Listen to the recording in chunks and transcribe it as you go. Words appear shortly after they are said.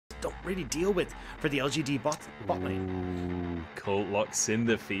don't really deal with for the LGD bot lane. Ooh, Colt locks in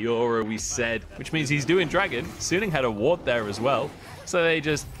the Fiora, we said, which means he's doing Dragon. Suning had a ward there as well. So they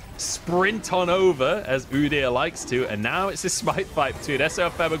just sprint on over, as Udyr likes to, and now it's a smite fight between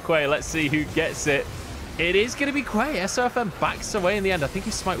SOFM and Quay. Let's see who gets it. It is going to be Quay. SOFM backs away in the end. I think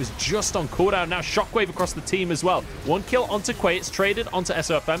his smite was just on cooldown. Now Shockwave across the team as well. One kill onto Quay. It's traded onto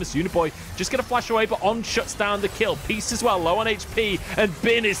SOFM. It's Uniboy just going to flash away, but On shuts down the kill. Peace as well, low on HP, and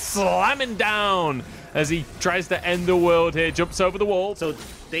Bin is slamming down as he tries to end the world here. Jumps over the wall. So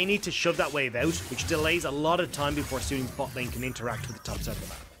they need to shove that wave out, which delays a lot of time before Suning's bot lane can interact with the top side of the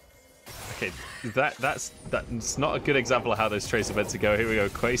map. Okay, that's not a good example of how those tracer events go. Here we go.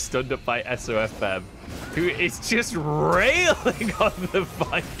 Quay stunned up by SOFM, who is just railing on the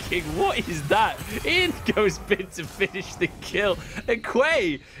Viking. What is that? In goes Bin to finish the kill, and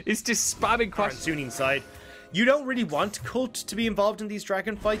Quay is just spamming On Suning's side, you don't really want Cult to be involved in these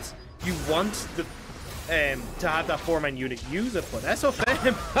dragon fights. You want the to have that 4-man unit use it, but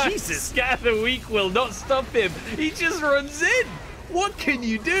SOFM, Jesus, Scatter Weak will not stop him. He just runs in. What can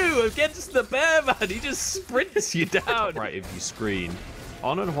you do against the bear, man? He just sprints you down. Right of your screen.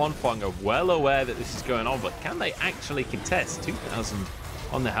 On and Huanfeng are well aware that this is going on, but can they actually contest? 2,000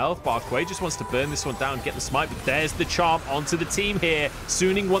 on the health bar. Quay just wants to burn this one down, get the smite, but there's the charm onto the team here.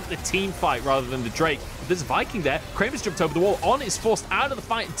 Suning want the team fight rather than the Drake. But there's a Viking there. Kramer's jumped over the wall. On is forced out of the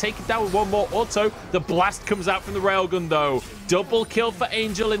fight and taken down with one more auto. The blast comes out from the railgun, though. Double kill for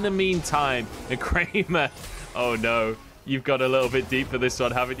Angel in the meantime. And Kramer, oh no. You've got a little bit deep for this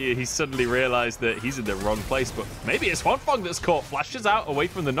one, haven't you? He's suddenly realized that he's in the wrong place, but maybe it's Huanfeng that's caught. Flashes out away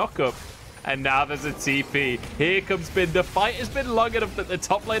from the knockup. And now there's a TP. Here comes Bin. The fight has been long enough that the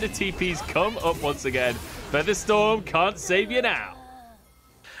top laner TPs come up once again. Featherstorm can't save you now.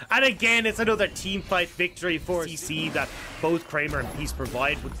 And again, it's another team fight victory for CC that both Kramer and Peace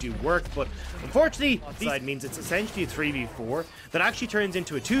provide would do work, but unfortunately, this side means it's essentially a 3v4 that actually turns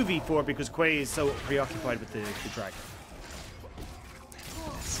into a 2v4 because Quay is so preoccupied with the dragon.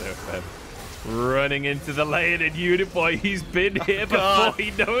 So running into the lane, and Uniboy, he's been here before.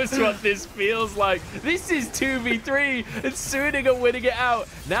 He knows what this feels like. This is 2v3, and Suning are winning it out.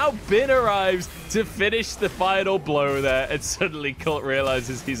 Now Bin arrives to finish the final blow there, and suddenly Cult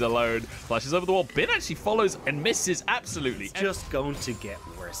realizes he's alone. Flashes over the wall. Bin actually follows and misses absolutely. It's just going to get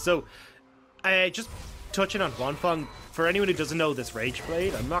worse. So, just touching on Huanfeng, for anyone who doesn't know this Rage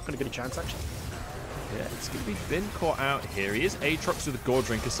Blade, I'm not going to get a chance actually. Yeah, it's going to be Bin caught out here. He is Aatrox with a Gore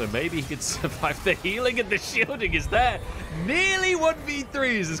Drinker, so maybe he could survive. The healing and the shielding is there. Nearly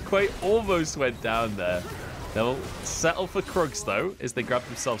 1v3s as Quay almost went down there. They'll settle for Krugs, though, as they grab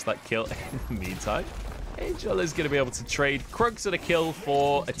themselves that kill in the meantime. Angel is going to be able to trade Krugs and a kill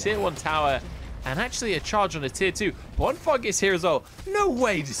for a tier 1 tower and actually a charge on a tier 2. Huanfeng is here as well. No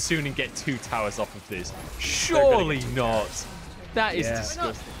way does Suning get 2 towers off of this. Surely not. That is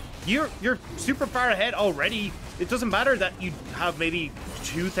disgusting. You're super far ahead already. It doesn't matter that you have maybe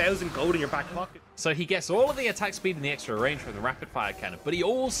 2,000 gold in your back pocket. So he gets all of the attack speed and the extra range from the rapid fire cannon, but he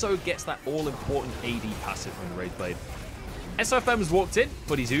also gets that all-important AD passive from the Rage Blade. SOFM has walked in,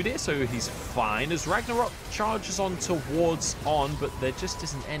 but he's Udyr, so he's fine as Ragnarok charges on towards On, but there just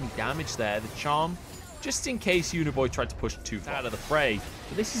isn't any damage there. The charm, just in case Uniboy tried to push too far out of the fray.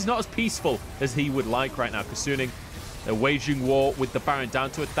 But this is not as peaceful as he would like right now, because Suning, they're waging war with the Baron down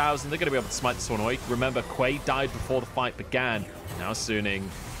to 1,000. They're going to be able to smite this one away. Remember, Quay died before the fight began. Now Suning,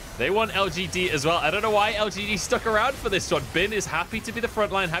 they want LGD as well. I don't know why LGD stuck around for this one. Bin is happy to be the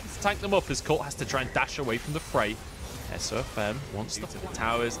front line, happy to tank them up as Cult has to try and dash away from the fray. SOFM wants to the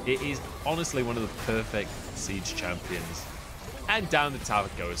towers. It is honestly one of the perfect siege champions. And down the tower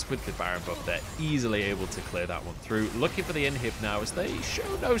goes with the Baron buff there, easily able to clear that one through. Looking for the inhib now as they show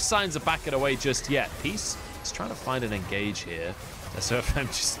no signs of backing away just yet. Peace is trying to find an engage here. SOFM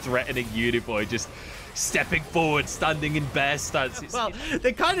just threatening Uniboy, just stepping forward, standing in bear stance. Well,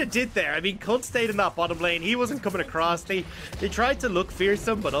 they kind of did there. I mean, Cult stayed in that bottom lane. He wasn't coming across. They tried to look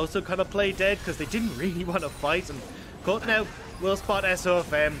fearsome, but also kind of play dead because they didn't really want to fight. And Cult now will spot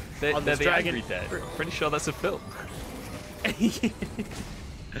SOFM on this dragon. Angry dead. Pretty sure that's a film.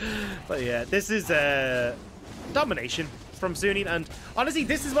 But yeah, this is domination from Suning, and honestly,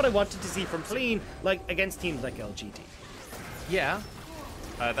 this is what I wanted to see from Clean, like against teams like LGD. Yeah,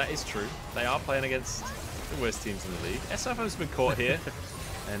 that is true. They are playing against the worst teams in the league. SOFM's been caught here,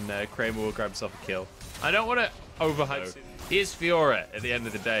 and Kramer will grab himself a kill. I don't want to overhype. Here's Fiora at the end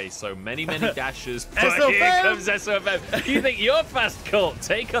of the day, so many dashes. But here comes SOFM. You think you're fast, Cult?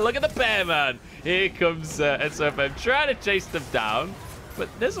 Take a look at the bear, man. Here comes SOFM trying to chase them down. But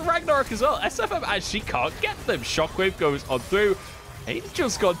there's a Ragnarok as well. SOFM actually can't get them. Shockwave goes on through.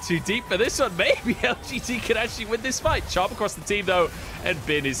 Angel's gone too deep for this one. Maybe LGD can actually win this fight. Sharp across the team, though, and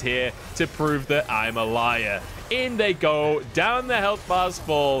Bin is here to prove that I'm a liar. In they go, down the health bars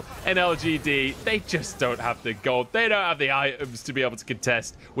fall, and LGD, they just don't have the gold. They don't have the items to be able to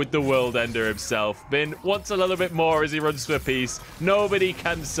contest with the World Ender himself. Bin wants a little bit more as he runs for peace. Nobody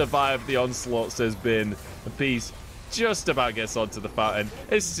can survive the onslaught, says Bin. And peace just about gets onto the fountain,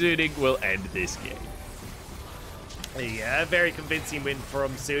 as Suning will end this game. Yeah, very convincing win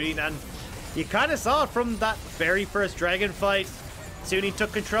from Suning, and you kind of saw it from that very first Dragon fight. Suning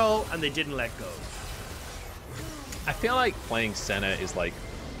took control, and they didn't let go. I feel like playing Senna is like...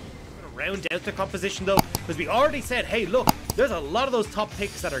 round out the composition, though, because we already said, hey, look, there's a lot of those top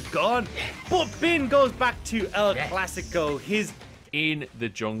picks that are gone, but Bin goes back to El Clasico, his... in the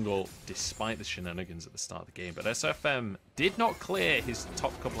jungle, despite the shenanigans at the start of the game. But SFM did not clear his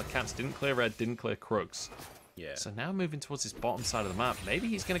top couple of camps, didn't clear red, didn't clear crooks. Yeah. So now moving towards his bottom side of the map. Maybe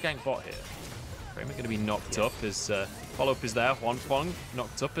he's going to gank bot here. Kramer going to be knocked up as follow-up is there. Huanfeng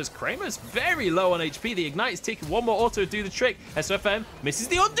knocked up as Kramer's very low on HP. The Ignite is taking one more auto to do the trick. SFM misses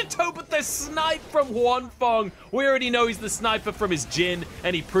the undertow, but the snipe from Huanfeng. We already know he's the sniper from his Jin,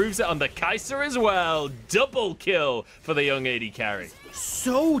 and he proves it on the Kaiser as well. Double kill for the young AD carry.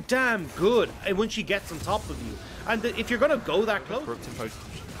 So damn good, and when she gets on top of you. And if you're going to go that close... Corrupting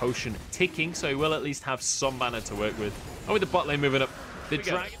potion ticking, so he will at least have some mana to work with. And with the bot lane moving up, the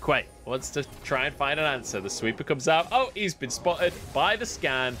Dragon Quay wants to try and find an answer. The sweeper comes out. Oh, he's been spotted by the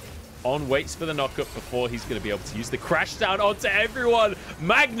scan. On waits for the knockup before he's going to be able to use the crash down onto everyone.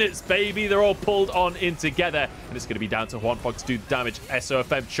 Magnets, baby. They're all pulled on in together. And it's going to be down to Huanfeng to do the damage.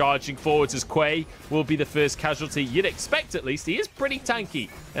 SOFM charging forwards as Quay will be the first casualty. You'd expect at least. He is pretty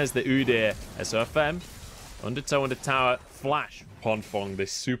tanky as the Udyr. SOFM, undertow under tower, flash. Huanfeng,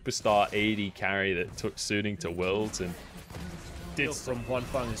 this superstar AD carry that took Suning to Worlds and did from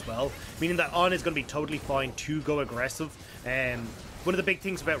Huanfeng as well, meaning that On is going to be totally fine to go aggressive. One of the big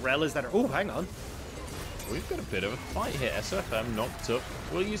things about Rel is that... Oh, hang on. We've got a bit of a fight here. SOFM knocked up.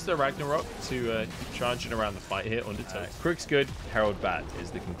 We'll use the Ragnarok to keep charging around the fight here. Undertow. Crook's good, Herald bad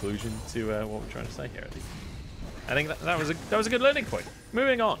is the conclusion to what we're trying to say here. I think that was a good learning point.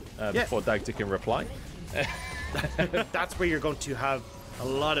 Moving on before Dagda can reply. That's where you're going to have a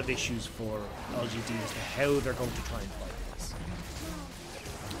lot of issues for LGD as to how they're going to try and fight this.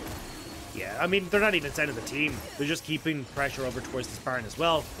 Yeah, I mean, they're not even sending the team. They're just keeping pressure over towards this Baron as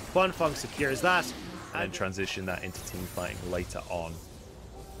well. Huanfeng secures that. And then transition that into team fighting later on.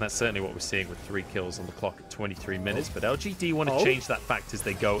 And that's certainly what we're seeing with 3 kills on the clock at 23 minutes. But LGD want to change that fact as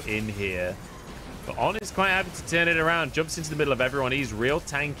they go in here. But On is quite happy to turn it around. Jumps into the middle of everyone. He's real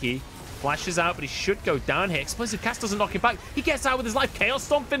tanky. Flashes out, but he should go down here. Explosive Cast doesn't knock him back. He gets out with his life. Chaos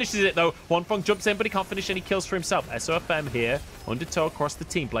Storm finishes it, though. Huanfeng jumps in, but he can't finish any kills for himself. SOFM here. Undertow across the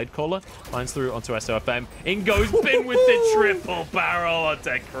team. Blade Caller lines through onto SOFM. In goes Bin with the triple barrel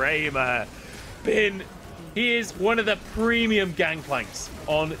onto Kramer. Bin, he is one of the premium gangplanks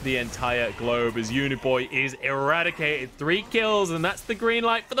on the entire globe as Uniboy is eradicated. 3 kills, and that's the green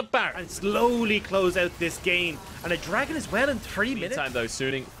light for the Baron. And slowly close out this game. And a Dragon as well in 3 minutes. Meantime, though,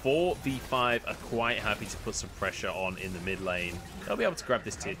 Suning 4v5 are quite happy to put some pressure on in the mid lane. They'll be able to grab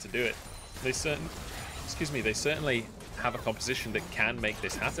this tier to do it. They certainly have a composition that can make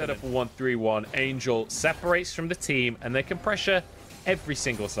this happen. Set up a 1-3-1. Angel separates from the team, and they can pressure every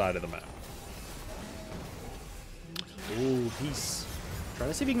single side of the map. Oh, Peace. Trying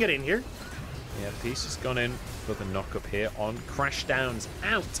to see if he can get in here. Yeah, Peace has gone in for the knock-up here on Crash Downs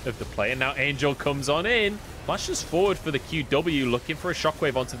out of the play. And now Angel comes on in. Flashes forward for the QW, looking for a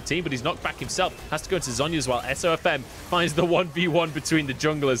shockwave onto the team, but he's knocked back himself. Has to go to Zhonya as well. SOFM finds the 1v1 between the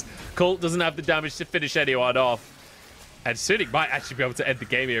junglers. Colt doesn't have the damage to finish anyone off. And Suning might actually be able to end the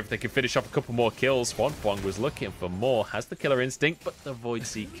game here if they can finish off a couple more kills. Huanfeng was looking for more. Has the killer instinct, but the Void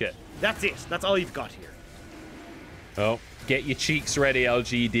Seeker. That's it. That's all you've got here. Oh, get your cheeks ready,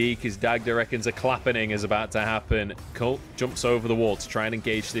 LGD, because Dagda reckons a clappening is about to happen. Colt jumps over the wall to try and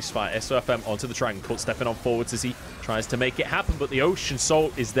engage this fight. SOFM onto the Dragon. Colt stepping on forwards as he tries to make it happen, but the Ocean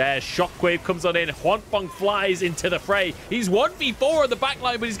Soul is there. Shockwave comes on in. Huanfeng flies into the fray. He's 1v4 on the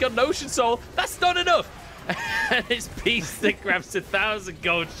backline, but he's got an Ocean Soul. That's not enough. And it's Peace that grabs 1,000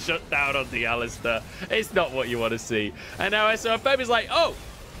 gold shutdown on the Alistair. It's not what you want to see. And now SOFM is like, oh,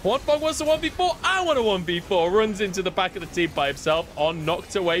 Huanfeng wants a 1v4. I want a 1v4. Runs into the back of the team by himself. On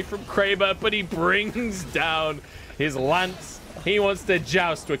knocked away from Kramer, but he brings down his lance. He wants to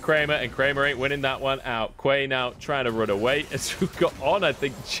joust with Kramer, and Kramer ain't winning that one out. Quay now trying to run away as we've got On, I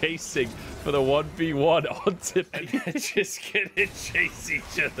think, chasing for the 1v1 onto. And they're just going to chase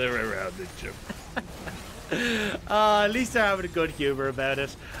each other around the jump. At least they're having a good humor about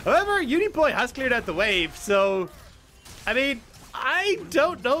it. However, Uniboy has cleared out the wave, so I mean, I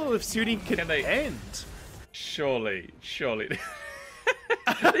don't know if Suni can they end. Surely.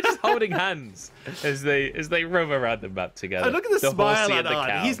 They're just holding hands as they roam around the map together. And look at the smile on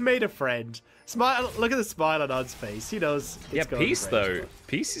cow. He's made a friend. Smile. Look at the smile on Odd's face. He knows. Yeah, Peace though.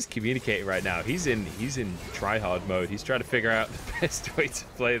 Peace is communicating right now. He's in try hard mode. He's trying to figure out the best way to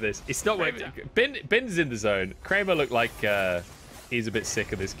play this. It's not working. Bin's in the zone. Kramer looked like he's a bit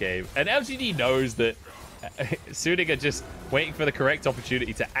sick of this game, and LGD knows that Suning are just waiting for the correct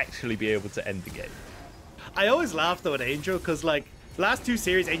opportunity to actually be able to end the game. I always laugh though at Angel because like last 2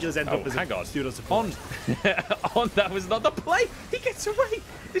 series, Angel has ended up as a pseudo support. On that was not the play. He gets away.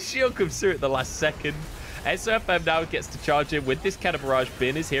 The shield comes through at the last second. SOFM now gets to charge in with this kind of barrage.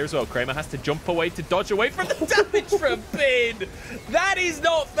 Bin is here as well. Kramer has to jump away to dodge away from the damage from Bin. That is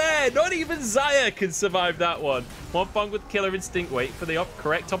not fair. Not even Zaya can survive that one. Wonpong with Killer Instinct. Wait for the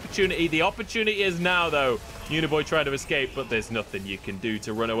correct opportunity. The opportunity is now, though. Uniboy trying to escape, but there's nothing you can do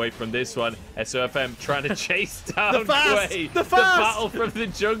to run away from this one. SOFM trying to chase down Quay. The battle from the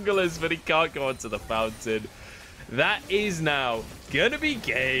junglers, but he can't go onto the fountain. That is now gonna be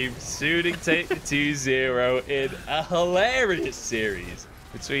game. Suning take the 2-0 in a hilarious series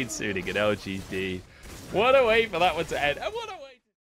between Suning and LGD. What a way for that one to end. And what a